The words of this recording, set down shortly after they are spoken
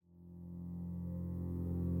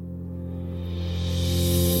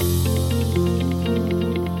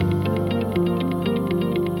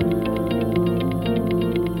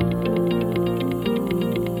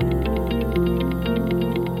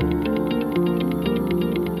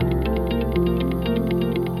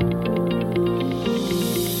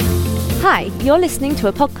Hi, you're listening to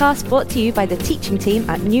a podcast brought to you by the teaching team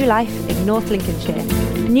at New Life in North Lincolnshire.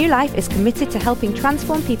 New Life is committed to helping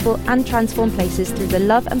transform people and transform places through the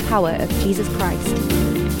love and power of Jesus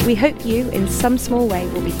Christ. We hope you, in some small way,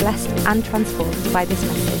 will be blessed and transformed by this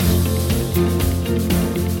message.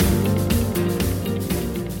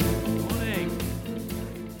 Morning.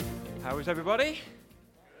 How is everybody?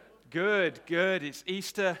 Good. It's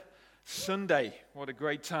Easter Sunday. What a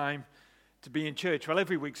great time to be in church. Well,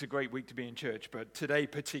 every week's a great week to be in church, but today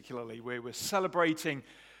particularly, we're celebrating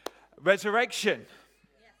resurrection.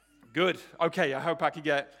 Good. Okay, I hope I can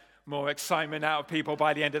get more excitement out of people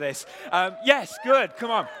by the end of this. Yes, good. Come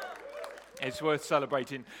on. It's worth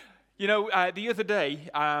celebrating. You know, the other day,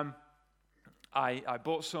 I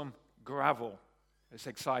bought some gravel. It's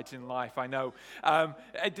exciting life, I know.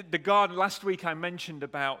 The garden, last week I mentioned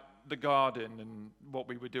about the garden and what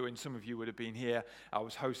we were doing. Some of you would have been here. I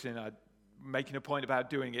was hosting, making a point about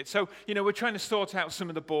doing it. So, you know, we're trying to sort out some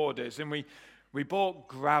of the borders, and we bought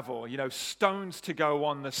gravel, you know, stones to go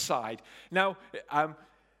on the side. Now,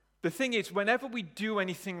 the thing is, whenever we do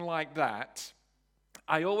anything like that,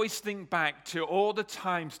 I always think back to all the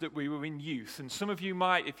times that we were in youth. And some of you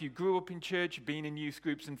might, if you grew up in church, been in youth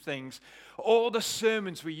groups and things, all the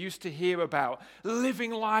sermons we used to hear about living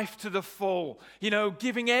life to the full, you know,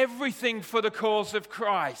 giving everything for the cause of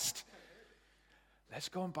Christ. Let's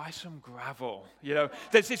go and buy some gravel. You know,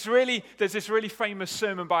 there's this really famous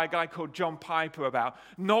sermon by a guy called John Piper about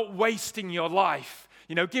not wasting your life,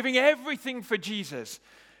 you know, giving everything for Jesus.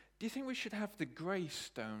 Do you think we should have the grey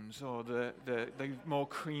stones or the more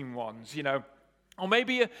cream ones, you know? Or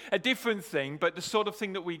maybe a different thing, but the sort of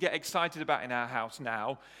thing that we get excited about in our house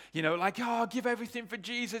now, you know, like, oh, give everything for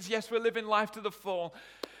Jesus. Yes, we're living life to the full.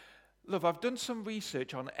 Look, I've done some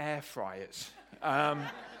research on air fryers.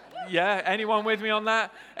 Yeah, anyone with me on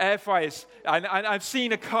that? Air fryers. And I've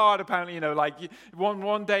seen a card apparently, you know, like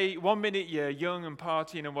one day, 1 minute you're young and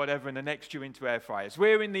partying and whatever, and the next you're into air fryers.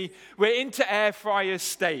 We're into air fryers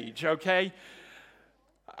stage, okay?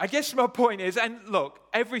 I guess my point is, and look,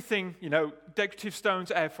 everything, you know, decorative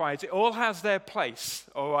stones, air fryers, it all has their place,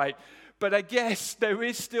 all right? But I guess there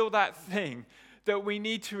is still that thing that we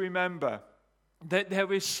need to remember, that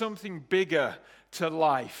there is something bigger to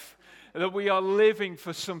life, that we are living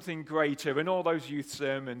for something greater. And all those youth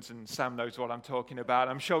sermons, and Sam knows what I'm talking about.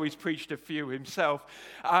 I'm sure he's preached a few himself.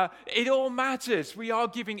 It all matters. We are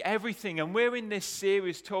giving everything. And we're in this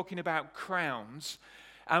series talking about crowns.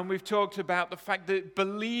 And we've talked about the fact that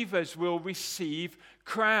believers will receive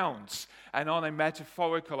crowns. And are they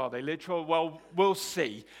metaphorical? Are they literal? Well, we'll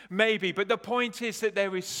see. Maybe. But the point is that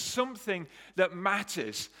there is something that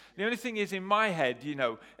matters. The only thing is, in my head, you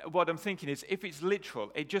know, what I'm thinking is, if it's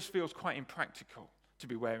literal, it just feels quite impractical to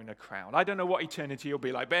be wearing a crown. I don't know what eternity will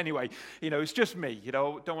be like. But anyway, you know, it's just me. You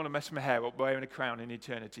know, don't want to mess my hair up wearing a crown in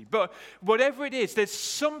eternity. But whatever it is, there's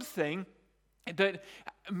something that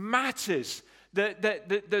matters.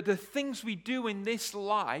 The things we do in this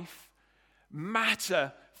life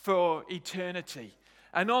matter for eternity.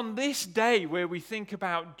 And on this day where we think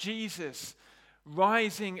about Jesus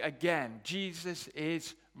rising again, Jesus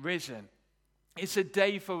is risen. It's a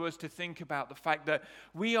day for us to think about the fact that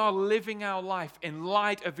we are living our life in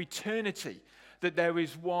light of eternity, that there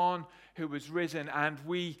is one who was risen, and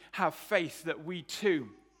we have faith that we too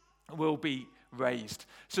will be raised.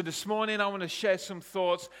 So this morning I want to share some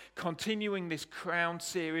thoughts, continuing this crown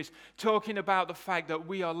series, talking about the fact that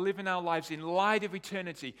we are living our lives in light of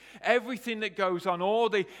eternity. Everything that goes on, all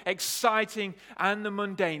the exciting and the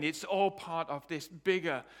mundane, it's all part of this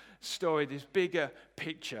bigger story, this bigger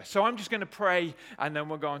picture. So I'm just going to pray, and then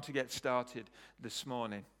we're going to get started this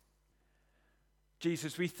morning.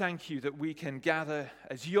 Jesus, we thank you that we can gather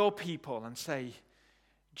as your people and say,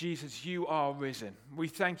 Jesus, you are risen. We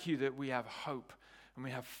thank you that we have hope and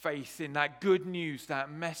we have faith in that good news, that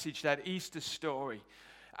message, that Easter story.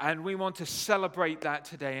 And we want to celebrate that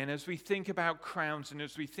today. And as we think about crowns and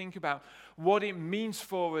as we think about what it means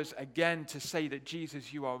for us again to say that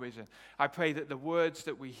Jesus, you are risen, I pray that the words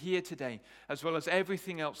that we hear today, as well as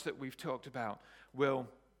everything else that we've talked about, will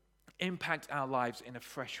impact our lives in a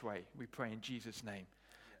fresh way. We pray in Jesus' name.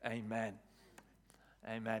 Amen.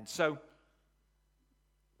 Amen. So,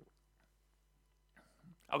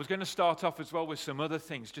 I was going to start off as well with some other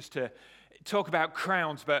things just to talk about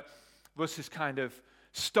crowns, but Russ has kind of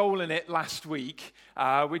stolen it last week,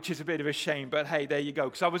 which is a bit of a shame, but hey, there you go.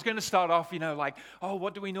 Because I was going to start off, you know, like, oh,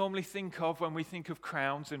 what do we normally think of when we think of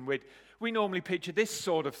crowns? And we normally picture this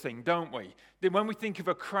sort of thing, don't we? Then when we think of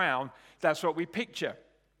a crown, that's what we picture.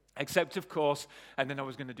 Except, of course, and then I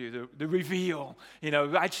was going to do the reveal. You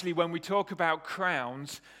know, actually, when we talk about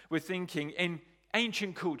crowns, we're thinking in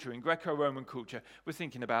ancient culture, in Greco-Roman culture, were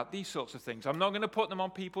thinking about these sorts of things. I'm not going to put them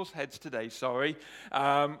on people's heads today, sorry.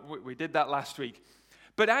 We did that last week.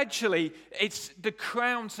 But actually, it's the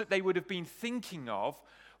crowns that they would have been thinking of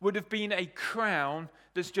would have been a crown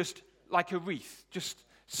that's just like a wreath, just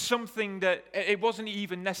something that, it wasn't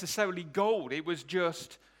even necessarily gold, it was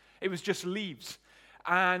just leaves.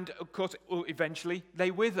 And of course, eventually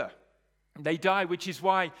they wither. They die, which is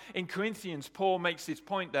why in Corinthians, Paul makes this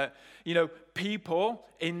point that, people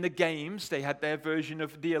in the games, they had their version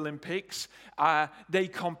of the Olympics, they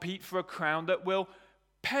compete for a crown that will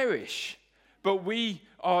perish. But we're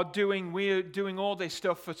doing all this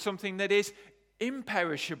stuff for something that is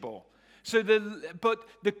imperishable. But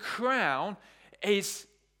the crown is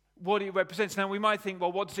what it represents. Now we might think,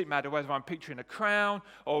 well, what does it matter whether I'm picturing a crown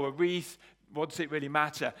or a wreath? What does it really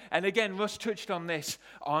matter? And again, Russ touched on this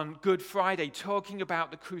on Good Friday, talking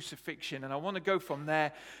about the crucifixion. And I want to go from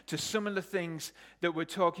there to some of the things that we're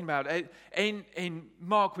talking about. In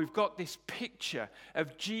Mark, we've got this picture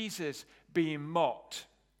of Jesus being mocked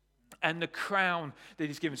and the crown that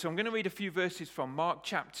he's given. So I'm going to read a few verses from Mark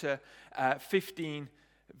chapter 15,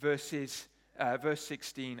 verse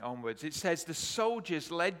 16 onwards. It says, the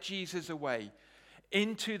soldiers led Jesus away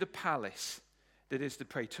into the palace, that is the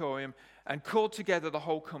praetorium, and called together the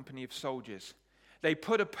whole company of soldiers. They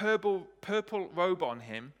put a purple robe on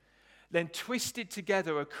him, then twisted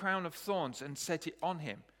together a crown of thorns and set it on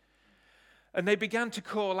him. And they began to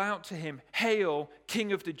call out to him, "Hail,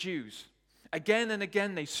 King of the Jews!" Again and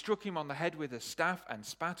again they struck him on the head with a staff and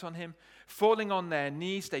spat on him. Falling on their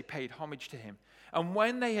knees, they paid homage to him. And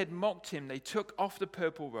when they had mocked him, they took off the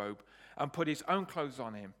purple robe and put his own clothes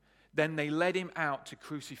on him. Then they led him out to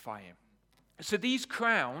crucify him. So these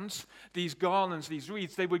crowns, these garlands, these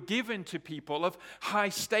wreaths, they were given to people of high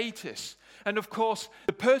status. And of course,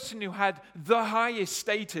 the person who had the highest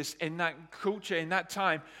status in that culture, in that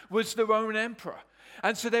time, was the Roman emperor.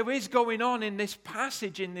 And so there is going on in this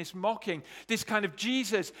passage, in this mocking, this kind of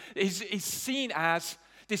Jesus is seen as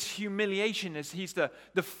this humiliation, as he's the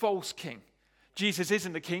false king. Jesus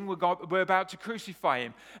isn't the king. We're about to crucify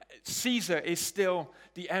him. Caesar is still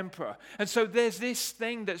the emperor. And so there's this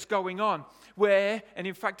thing that's going on where, and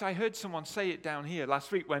in fact, I heard someone say it down here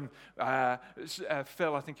last week when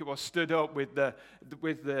Phil, I think it was, stood up with the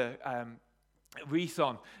wreath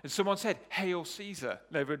on. And someone said, "Hail Caesar."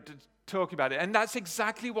 They were talking about it. And that's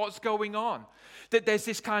exactly what's going on. That there's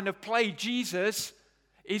this kind of play. Jesus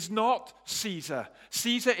is not Caesar.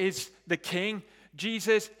 Caesar is the king.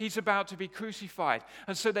 Jesus, he's about to be crucified.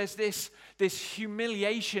 And so there's this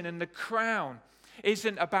humiliation, and the crown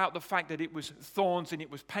isn't about the fact that it was thorns and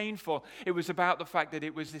it was painful. It was about the fact that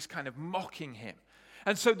it was this kind of mocking him.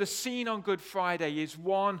 And so the scene on Good Friday is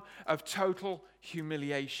one of total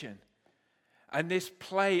humiliation. And this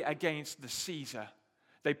play against the Caesar,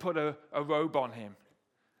 they put a robe on him.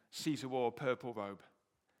 Caesar wore a purple robe.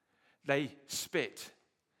 They spit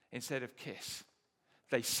instead of kiss.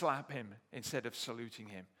 They slap him instead of saluting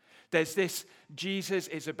him. There's this, Jesus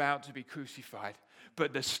is about to be crucified.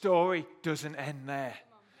 But the story doesn't end there.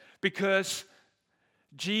 Because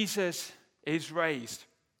Jesus is raised.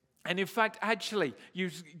 And in fact, actually,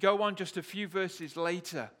 you go on just a few verses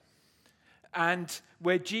later, and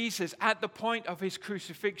where Jesus, at the point of his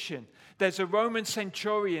crucifixion, there's a Roman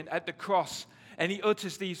centurion at the cross, and he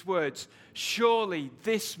utters these words, "Surely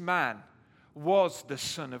this man was the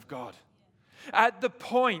Son of God." At the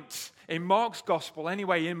point, in Mark's gospel,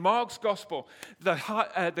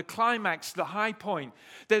 the climax, the high point,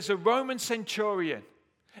 there's a Roman centurion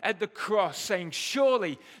at the cross saying,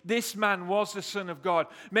 surely this man was the Son of God.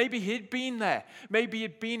 Maybe he'd been there. Maybe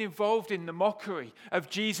he'd been involved in the mockery of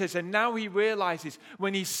Jesus, and now he realizes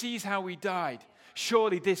when he sees how he died,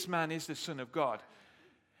 surely this man is the Son of God.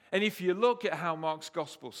 And if you look at how Mark's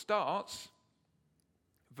gospel starts,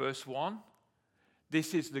 verse 1,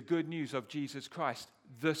 this is the good news of Jesus Christ,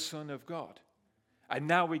 the Son of God. And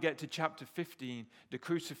now we get to chapter 15, the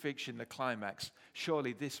crucifixion, the climax.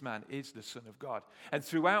 Surely this man is the Son of God. And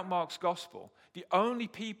throughout Mark's gospel, the only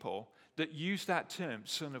people that use that term,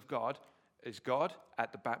 Son of God, is God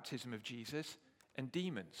at the baptism of Jesus and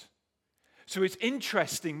demons. So it's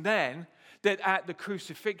interesting then that at the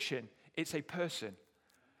crucifixion, it's a person.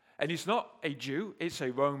 And it's not a Jew, it's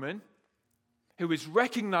a Roman who is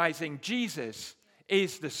recognizing Jesus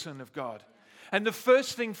is the Son of God. And the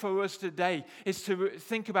first thing for us today is to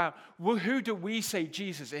think about, well, who do we say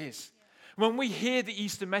Jesus is? When we hear the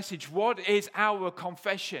Easter message, what is our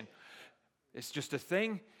confession? It's just a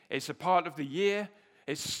thing. It's a part of the year.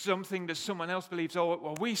 It's something that someone else believes. Oh,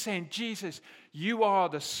 well, we're saying, Jesus, you are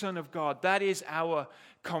the Son of God. That is our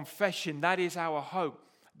confession. That is our hope.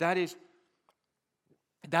 That is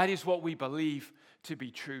That is what we believe to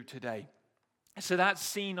be true today. So that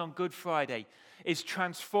scene on Good Friday is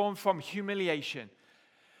transformed from humiliation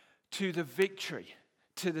to the victory,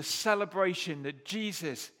 to the celebration that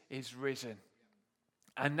Jesus is risen.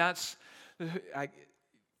 And that's,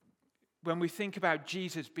 when we think about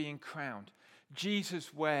Jesus being crowned,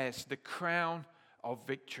 Jesus wears the crown of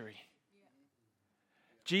victory.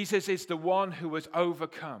 Jesus is the one who was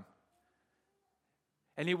overcome.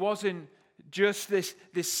 And it wasn't just this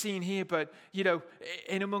scene here, but,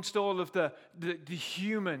 in amongst all of the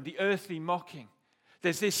human, the earthly mocking,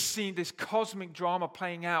 there's this scene, this cosmic drama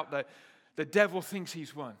playing out that the devil thinks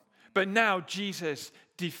he's won. But now Jesus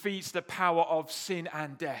defeats the power of sin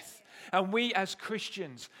and death. And we as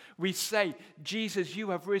Christians, we say, Jesus, you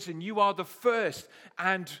have risen. You are the first.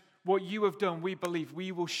 And what you have done, we believe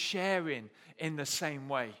we will share in the same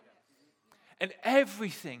way. And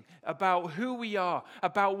everything about who we are,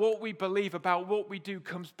 about what we believe, about what we do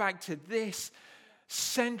comes back to this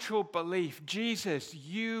central belief. Jesus,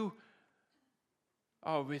 you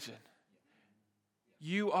are risen.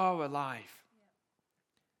 You are alive.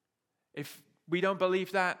 If we don't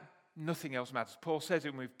believe that, nothing else matters. Paul says it,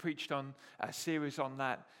 and we've preached on a series on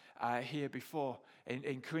that here before.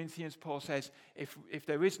 In Corinthians, Paul says, if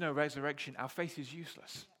there is no resurrection, our faith is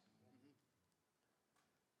useless.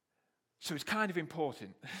 So it's kind of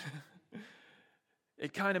important.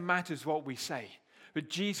 It kind of matters what we say. But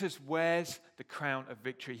Jesus wears the crown of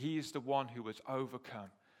victory. He is the one who was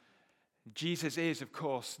overcome. Jesus is, of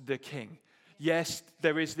course, the King. Yes,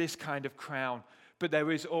 there is this kind of crown, but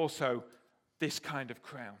there is also this kind of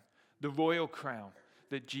crown, the royal crown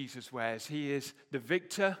that Jesus wears. He is the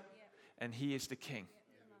victor and he is the King.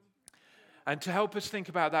 And to help us think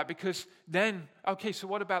about that, because then, okay, so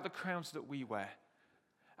what about the crowns that we wear?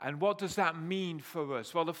 And what does that mean for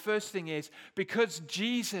us? Well, the first thing is, because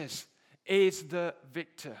Jesus is the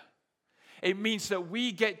victor, it means that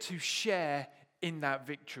we get to share in that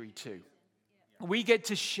victory too. We get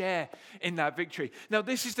to share in that victory. Now,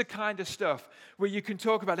 this is the kind of stuff where you can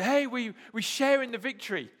talk about, hey, we share in the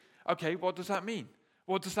victory. Okay, what does that mean?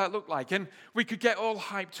 What does that look like? And we could get all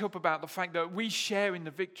hyped up about the fact that we share in the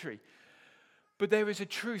victory. But there is a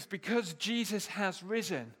truth. Because Jesus has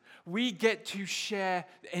risen, we get to share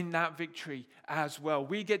in that victory as well.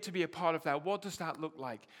 We get to be a part of that. What does that look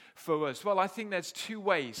like for us? Well, I think there's two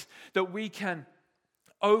ways that we can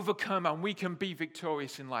overcome and we can be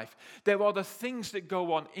victorious in life. There are the things that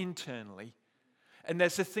go on internally, and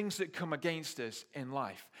there's the things that come against us in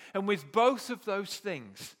life. And with both of those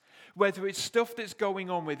things, whether it's stuff that's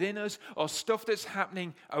going on within us or stuff that's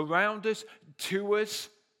happening around us, to us,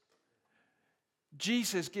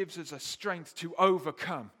 Jesus gives us a strength to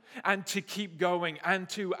overcome and to keep going and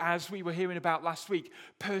to, as we were hearing about last week,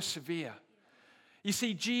 persevere. You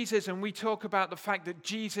see, Jesus, and we talk about the fact that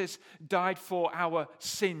Jesus died for our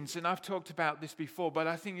sins, and I've talked about this before, but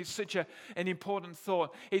I think it's such an important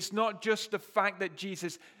thought. It's not just the fact that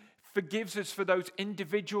Jesus forgives us for those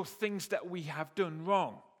individual things that we have done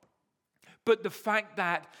wrong, but the fact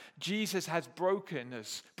that Jesus has broken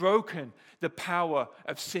the power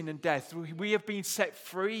of sin and death. We have been set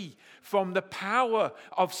free from the power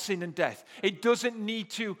of sin and death. It doesn't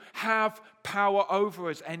need to have power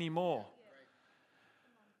over us anymore.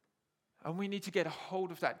 And we need to get a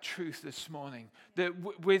hold of that truth this morning.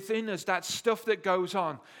 That within us, that stuff that goes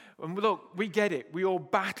on. And look, we get it. We all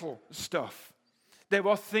battle stuff. There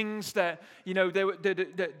are things that,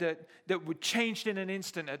 that were changed in an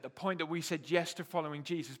instant at the point that we said yes to following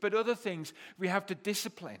Jesus. But other things we have to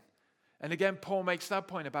discipline. And again, Paul makes that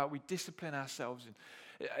point about we discipline ourselves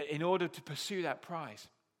in order to pursue that prize.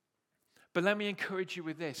 But let me encourage you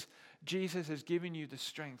with this. Jesus has given you the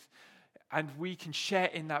strength, and we can share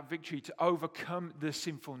in that victory to overcome the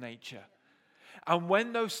sinful nature. And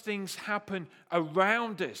when those things happen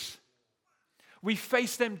around us, we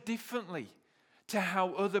face them differently to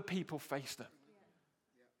how other people face them.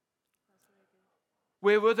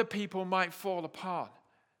 Where other people might fall apart,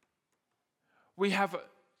 we have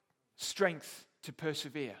strength to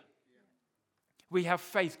persevere. We have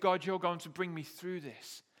faith. God, you're going to bring me through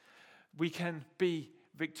this. We can be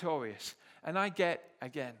victorious. And I get,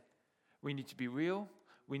 again, we need to be real.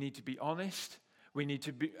 We need to be honest. We need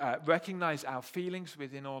to recognize our feelings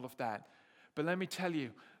within all of that. But let me tell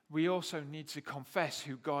you, we also need to confess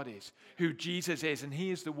who God is, who Jesus is, and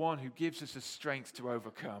he is the one who gives us the strength to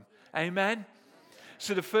overcome. Amen?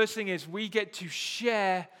 So the first thing is we get to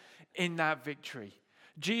share in that victory.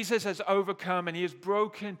 Jesus has overcome and he has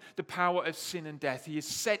broken the power of sin and death. He has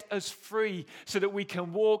set us free so that we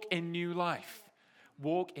can walk in new life.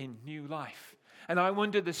 Walk in new life. And I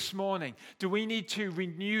wonder this morning, do we need to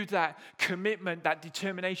renew that commitment, that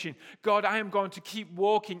determination? God, I am going to keep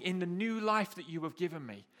walking in the new life that you have given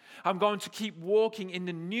me. I'm going to keep walking in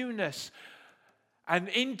the newness and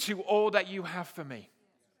into all that you have for me.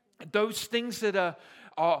 Those things that are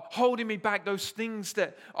holding me back, those things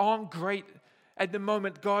that aren't great at the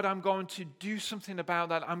moment, God, I'm going to do something about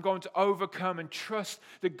that. I'm going to overcome and trust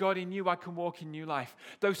that, God, in you I can walk in new life.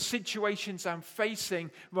 Those situations I'm facing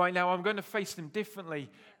right now, I'm going to face them differently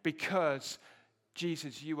because,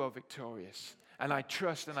 Jesus, you are victorious. And I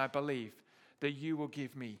trust and I believe that you will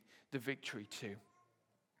give me the victory too.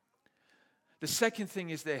 The second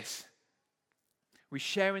thing is this. We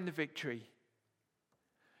share in the victory.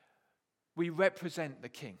 We represent the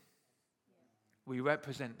King. We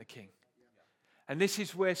represent the King. And this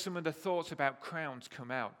is where some of the thoughts about crowns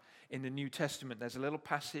come out in the New Testament. There's a little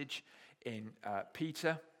passage in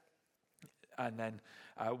Peter and then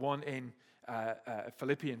one in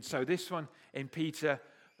Philippians. So this one in Peter,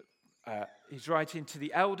 he's writing, to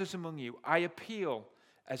the elders among you, I appeal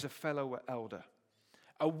as a fellow elder,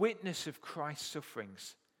 a witness of Christ's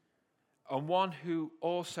sufferings, and one who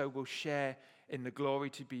also will share in the glory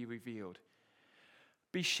to be revealed.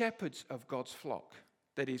 Be shepherds of God's flock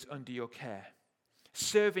that is under your care,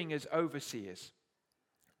 serving as overseers,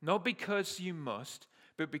 not because you must,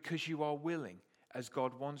 but because you are willing, as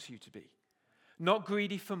God wants you to be. Not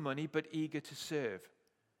greedy for money, but eager to serve.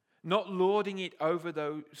 Not lording it over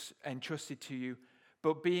those entrusted to you,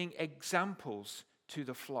 but being examples to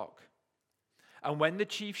the flock. And when the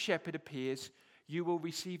chief shepherd appears, you will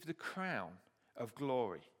receive the crown of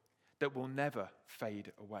glory that will never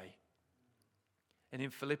fade away. And in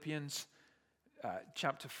Philippians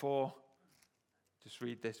chapter 4, just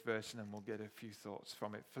read this verse and then we'll get a few thoughts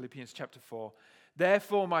from it. Philippians chapter 4.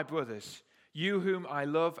 Therefore, my brothers, you whom I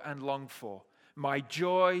love and long for, my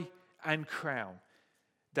joy and crown,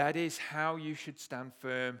 that is how you should stand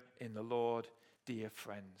firm in the Lord, dear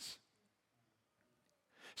friends.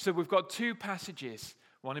 So we've got two passages,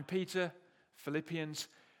 one in Peter, Philippians.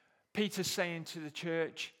 Peter saying to the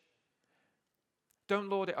church, don't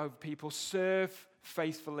lord it over people, serve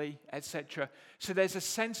faithfully, etc. So there's a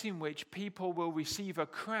sense in which people will receive a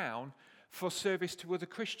crown for service to other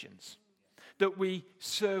Christians, that we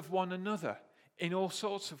serve one another in all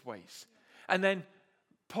sorts of ways. And then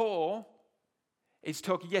Paul is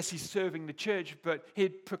talking, yes, he's serving the church, but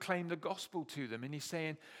he'd proclaim the gospel to them. And he's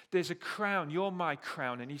saying, there's a crown, you're my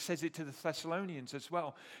crown. And he says it to the Thessalonians as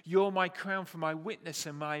well. You're my crown for my witness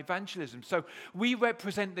and my evangelism. So we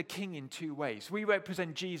represent the King in two ways. We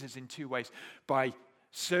represent Jesus in two ways. By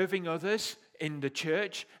serving others in the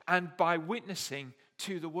church and by witnessing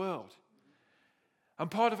to the world.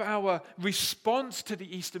 And part of our response to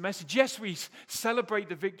the Easter message, yes, we celebrate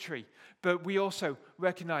the victory, but we also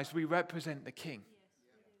recognize we represent the King.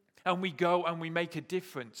 And we go and we make a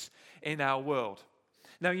difference in our world.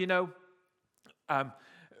 Now, you know,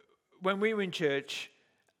 when we were in church,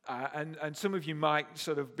 and some of you might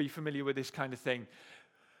sort of be familiar with this kind of thing,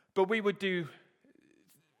 but we would do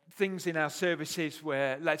things in our services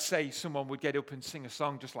where, let's say, someone would get up and sing a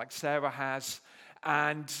song just like Sarah has,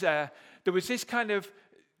 and there was this kind of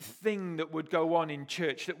thing that would go on in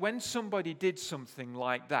church that when somebody did something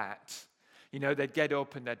like that, you know, they'd get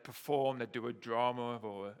up and they'd perform, they'd do a drama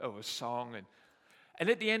or a song, and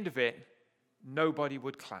at the end of it, nobody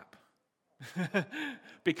would clap.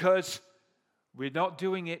 Because we're not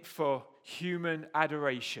doing it for human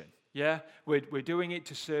adoration, yeah? We're doing it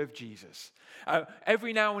to serve Jesus.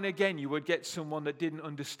 Every now and again, you would get someone that didn't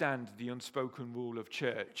understand the unspoken rule of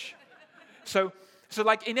church. So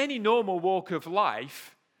like in any normal walk of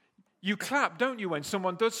life, you clap, don't you, when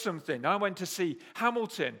someone does something? I went to see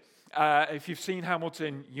Hamilton. If you've seen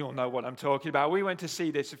Hamilton, you'll know what I'm talking about. We went to see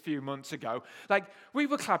this a few months ago. Like, we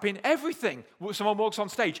were clapping everything. Someone walks on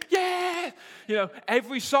stage, yeah! You know,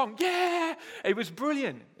 every song, yeah! It was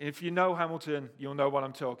brilliant. If you know Hamilton, you'll know what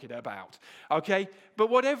I'm talking about. Okay? But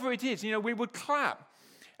whatever it is, you know, we would clap.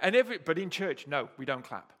 But in church, no, we don't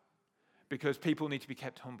clap. Because people need to be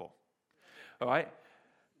kept humble. All right?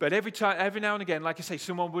 But every now and again, like I say,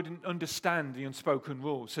 someone wouldn't understand the unspoken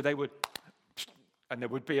rules. So they would... And there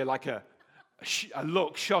would be a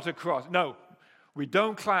look shot across. No, we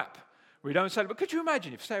don't clap. We don't celebrate. But could you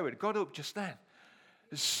imagine if Sarah had got up just then,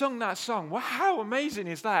 sung that song? Wow, how amazing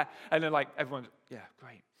is that? And then everyone's, yeah,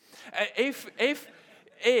 great.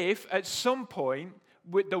 If at some point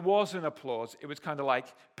there was an applause, it was kind of like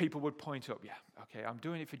people would point up, yeah, okay, I'm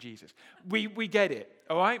doing it for Jesus. We get it,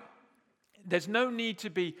 all right? There's no need to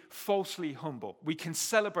be falsely humble. We can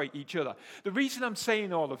celebrate each other. The reason I'm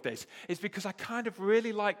saying all of this is because I kind of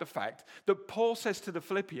really like the fact that Paul says to the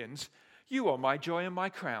Philippians, You are my joy and my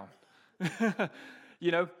crown.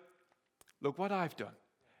 Look what I've done.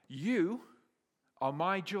 You are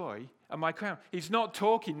my joy and my crown. He's not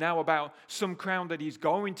talking now about some crown that he's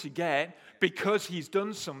going to get because he's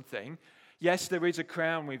done something. Yes, there is a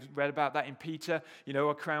crown. We've read about that in Peter,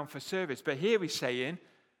 a crown for service. But here he's saying,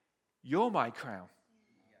 you're my crown.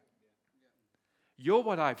 You're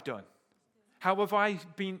what I've done. How have I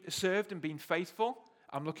been served and been faithful?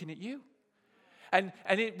 I'm looking at you. And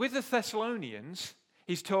with the Thessalonians,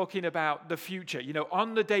 he's talking about the future.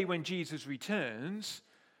 On the day when Jesus returns,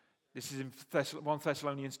 this is in 1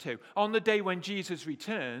 Thessalonians 2. On the day when Jesus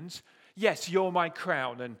returns, yes, you're my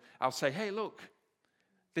crown. And I'll say, hey, look,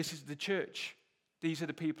 this is the church. These are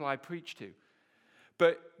the people I preach to.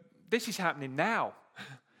 But this is happening now.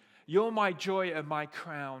 You're my joy and my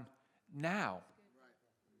crown now.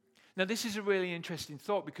 Now, this is a really interesting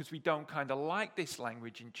thought because we don't kind of like this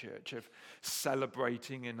language in church of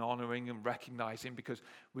celebrating and honoring and recognizing because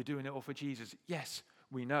we're doing it all for Jesus. Yes,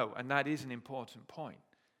 we know, and that is an important point.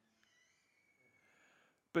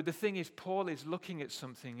 But the thing is, Paul is looking at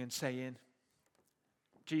something and saying,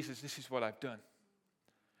 Jesus, this is what I've done.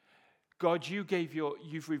 God,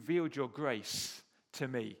 you've revealed your grace to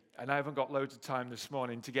me. And I haven't got loads of time this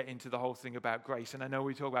morning to get into the whole thing about grace. And I know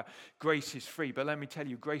we talk about grace is free, but let me tell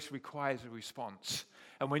you, grace requires a response.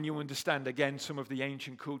 And when you understand, again, some of the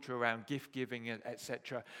ancient culture around gift giving,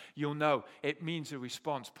 etc., you'll know it means a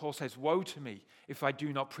response. Paul says, woe to me if I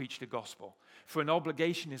do not preach the gospel, for an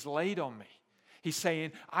obligation is laid on me. He's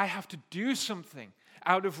saying, I have to do something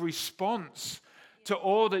out of response to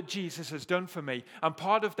all that Jesus has done for me. And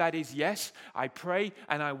part of that is, yes, I pray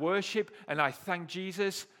and I worship and I thank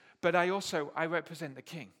Jesus, but I represent the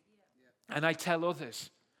King. And I tell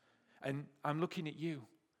others, and I'm looking at you,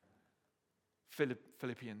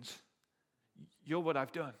 Philippians, you're what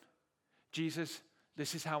I've done. Jesus,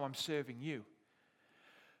 this is how I'm serving you.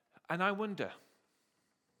 And I wonder,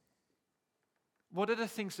 what are the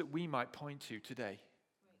things that we might point to today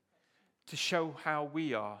to show how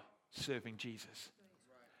we are serving Jesus?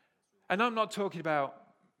 And I'm not talking about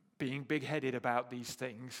being big-headed about these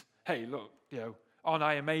things. Hey, look, aren't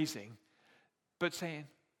I amazing? But saying,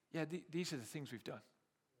 yeah, these are the things we've done.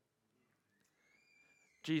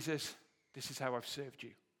 Jesus, this is how I've served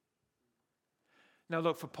you. Now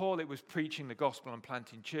look, for Paul it was preaching the gospel and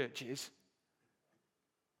planting churches.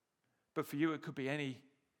 But for you it could be any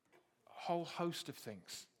whole host of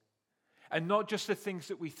things. And not just the things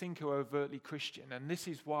that we think are overtly Christian. And this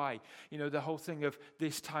is why, the whole thing of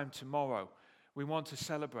this time tomorrow, we want to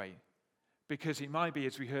celebrate. Because it might be,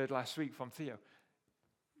 as we heard last week from Theo,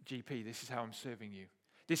 GP, this is how I'm serving you.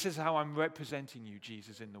 This is how I'm representing you,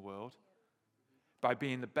 Jesus, in the world. By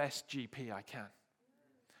being the best GP I can.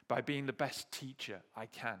 By being the best teacher I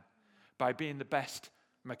can. By being the best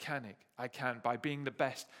mechanic I can. By being the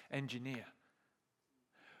best engineer.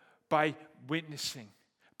 By witnessing.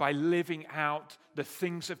 By living out the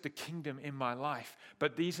things of the kingdom in my life.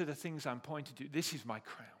 But these are the things I'm pointing to. This is my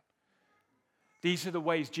crown. These are the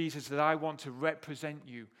ways, Jesus, that I want to represent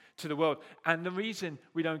you to the world. And the reason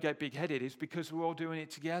we don't get big-headed is because we're all doing it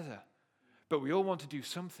together. But we all want to do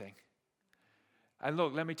something. And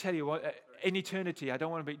look, let me tell you what, in eternity, I don't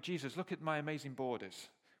want to be, Jesus, look at my amazing borders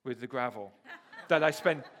with the gravel that I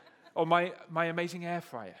spent, or my amazing air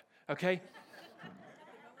fryer, okay?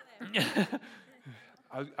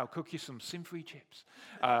 I'll cook you some sin-free chips.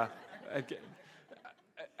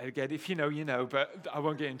 Again, if you know, you know, but I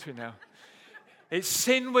won't get into it now. It's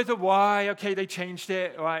sin with a Y. Okay, they changed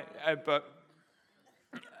it, right? But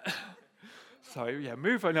sorry, yeah,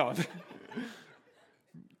 moving on.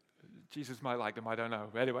 Jesus might like them, I don't know.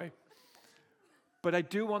 Anyway, but I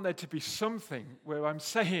do want there to be something where I'm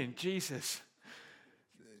saying, Jesus,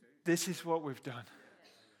 this is what we've done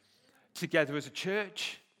together as a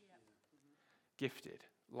church. Gifted,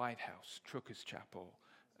 Lighthouse, Truckers Chapel,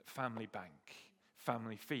 Family Bank,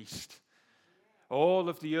 Family Feast, all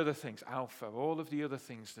of the other things, Alpha, all of the other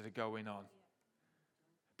things that are going on.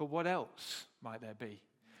 But what else might there be?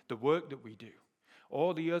 The work that we do,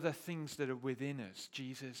 all the other things that are within us.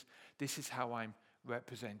 Jesus, this is how I'm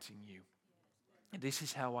representing you. This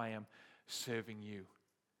is how I am serving you.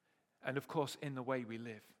 And of course, in the way we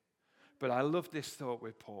live. But I love this thought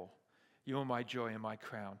with Paul. You're my joy and my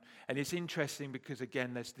crown. And it's interesting because,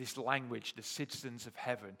 again, there's this language, the citizens of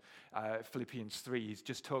heaven. Philippians 3, he's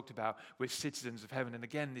just talked about we're citizens of heaven. And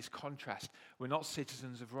again, this contrast. We're not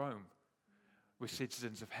citizens of Rome. We're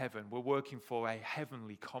citizens of heaven. We're working for a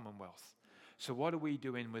heavenly commonwealth. So what are we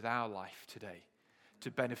doing with our life today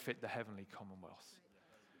to benefit the heavenly commonwealth?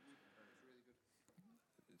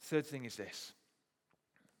 Third thing is this.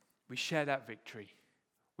 We share that victory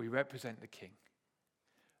we represent the King,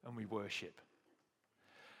 and we worship.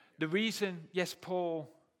 The reason, yes, Paul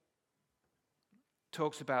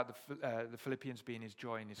talks about the Philippians being his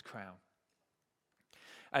joy and his crown.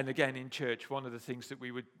 And again, in church, one of the things that we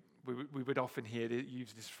would often hear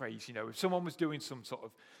use this phrase, if someone was doing some sort of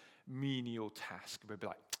menial task, we'd be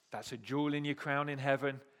like, that's a jewel in your crown in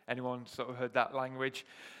heaven. Anyone sort of heard that language?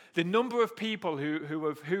 The number of people who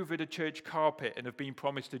have hoovered a church carpet and have been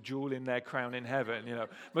promised a jewel in their crown in heaven,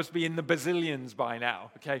 must be in the bazillions by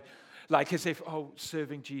now, okay? Like as if,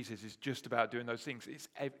 serving Jesus is just about doing those things. It's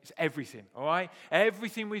everything, all right?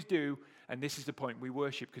 Everything we do, and this is the point, we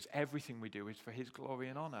worship because everything we do is for his glory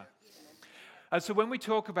and honor. And so when we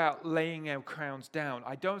talk about laying our crowns down,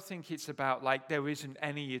 I don't think it's about like there isn't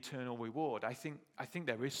any eternal reward. I think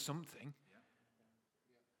there is something.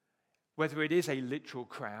 Whether it is a literal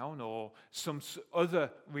crown or some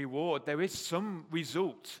other reward, there is some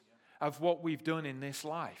result of what we've done in this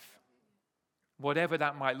life. Whatever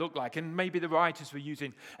that might look like. And maybe the writers were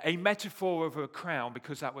using a metaphor of a crown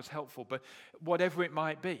because that was helpful. But whatever it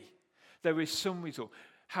might be, there is some result.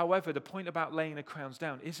 However, the point about laying the crowns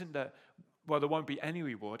down isn't that, well, there won't be any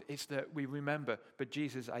reward. It's that we remember, but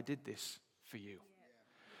Jesus, I did this for you.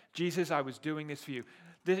 Jesus, I was doing this for you.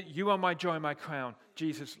 You are my joy and my crown.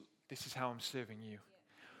 Jesus, this is how I'm serving you.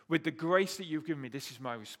 With the grace that you've given me, this is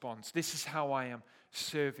my response. This is how I am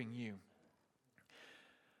serving you.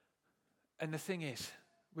 And the thing is,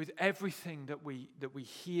 with everything that we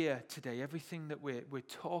hear today, everything that we're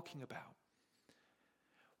talking about,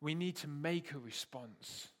 we need to make a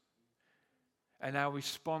response. And our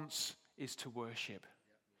response is to worship.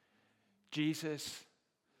 Jesus,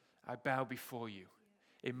 I bow before you.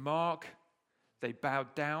 In Mark, they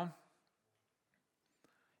bowed down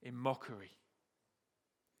in mockery,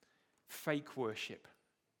 fake worship,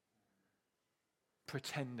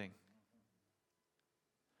 pretending.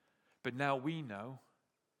 But now we know,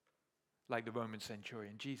 like the Roman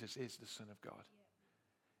centurion, Jesus is the Son of God.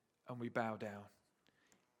 And we bow down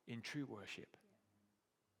in true worship.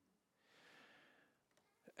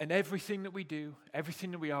 And everything that we do, everything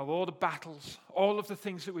that we are, all the battles, all of the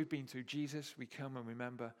things that we've been through, Jesus, we come and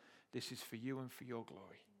remember this is for you and for your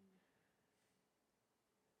glory.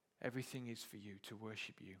 Everything is for you, to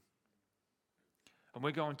worship you. And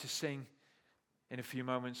we're going to sing in a few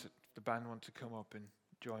moments. The band want to come up and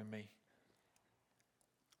join me.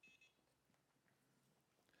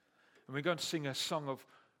 And we're going to sing a song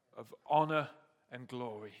of honor and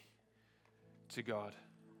glory to God.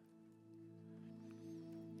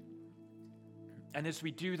 And as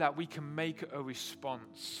we do that, we can make a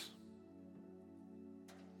response.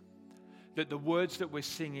 That the words that we're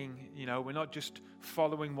singing, we're not just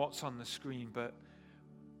following what's on the screen, but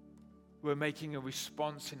we're making a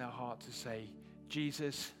response in our heart to say,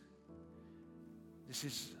 Jesus, this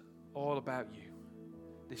is all about you.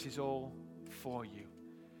 This is all for you.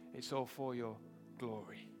 It's all for your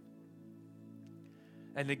glory.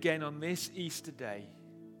 And again, on this Easter day,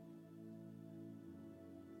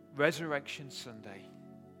 Resurrection Sunday,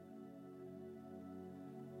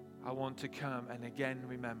 I want to come and again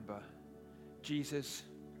remember, Jesus,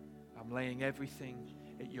 I'm laying everything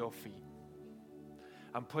at your feet.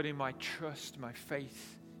 I'm putting my trust, my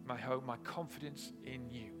faith, my hope, my confidence in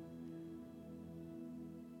you.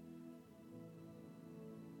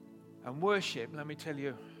 And worship, let me tell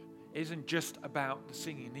you, isn't just about the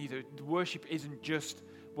singing either. Worship isn't just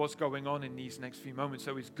what's going on in these next few moments.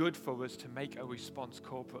 So it's good for us to make a response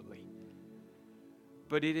corporately.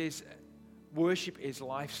 But worship is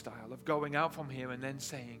lifestyle of going out from here and then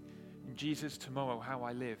saying, Jesus, tomorrow how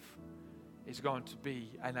I live is going to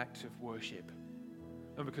be an act of worship.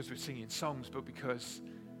 Not because we're singing songs, but because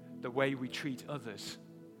the way we treat others,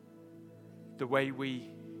 the way we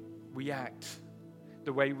act,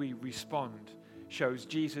 the way we respond shows,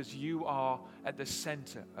 Jesus, you are at the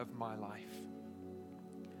center of my life.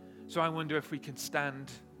 So I wonder if we can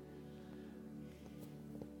stand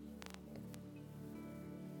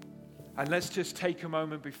and let's just take a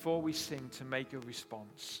moment before we sing to make a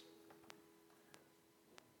response.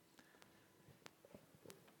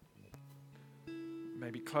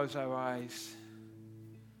 Maybe close our eyes.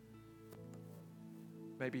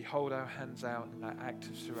 Maybe hold our hands out in that act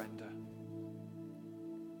of surrender.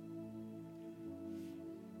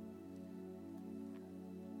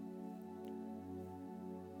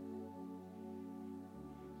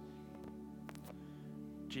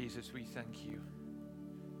 Jesus, we thank you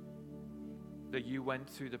that you went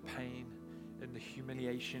through the pain and the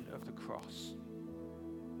humiliation of the cross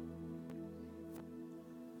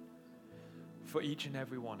for each and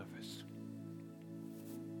every one of us.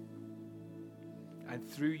 And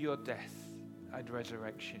through your death and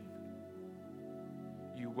resurrection.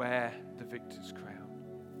 You wear the victor's crown.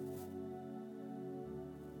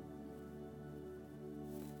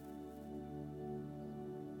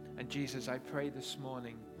 And Jesus, I pray this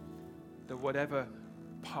morning that whatever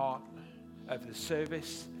part of the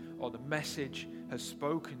service or the message has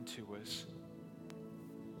spoken to us,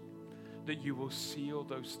 that you will seal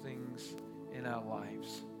those things in our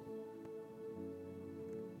lives.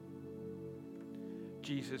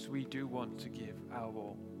 Jesus, we do want to give our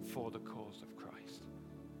all for the cause of Christ.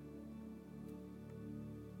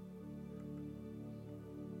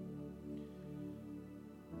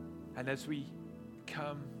 And as we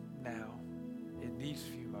come now, in these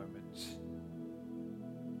few moments,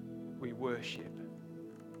 we worship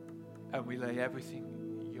and we lay everything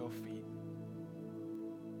at your feet.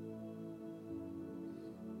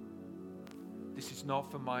 This is not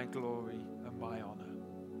for my glory and my honor.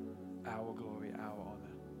 Our glory, our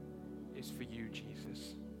honor is for you,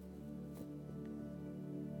 Jesus.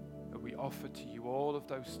 And we offer to you all of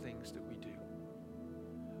those things that we do.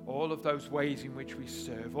 All of those ways in which we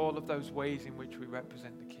serve, all of those ways in which we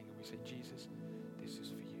represent the King. And we say, Jesus, this is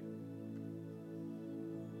for you.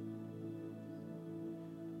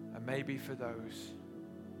 And maybe for those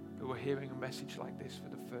who are hearing a message like this for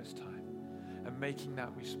the first time and making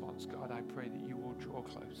that response, God, I pray that you will draw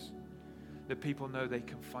close, that people know they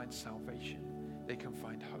can find salvation, they can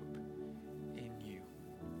find hope in you.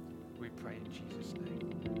 We pray in Jesus'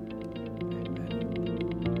 name.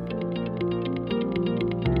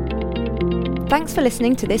 Thanks for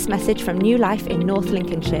listening to this message from New Life in North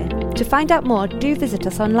Lincolnshire. To find out more, do visit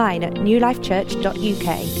us online at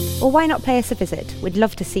newlifechurch.uk. Or why not pay us a visit? We'd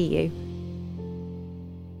love to see you.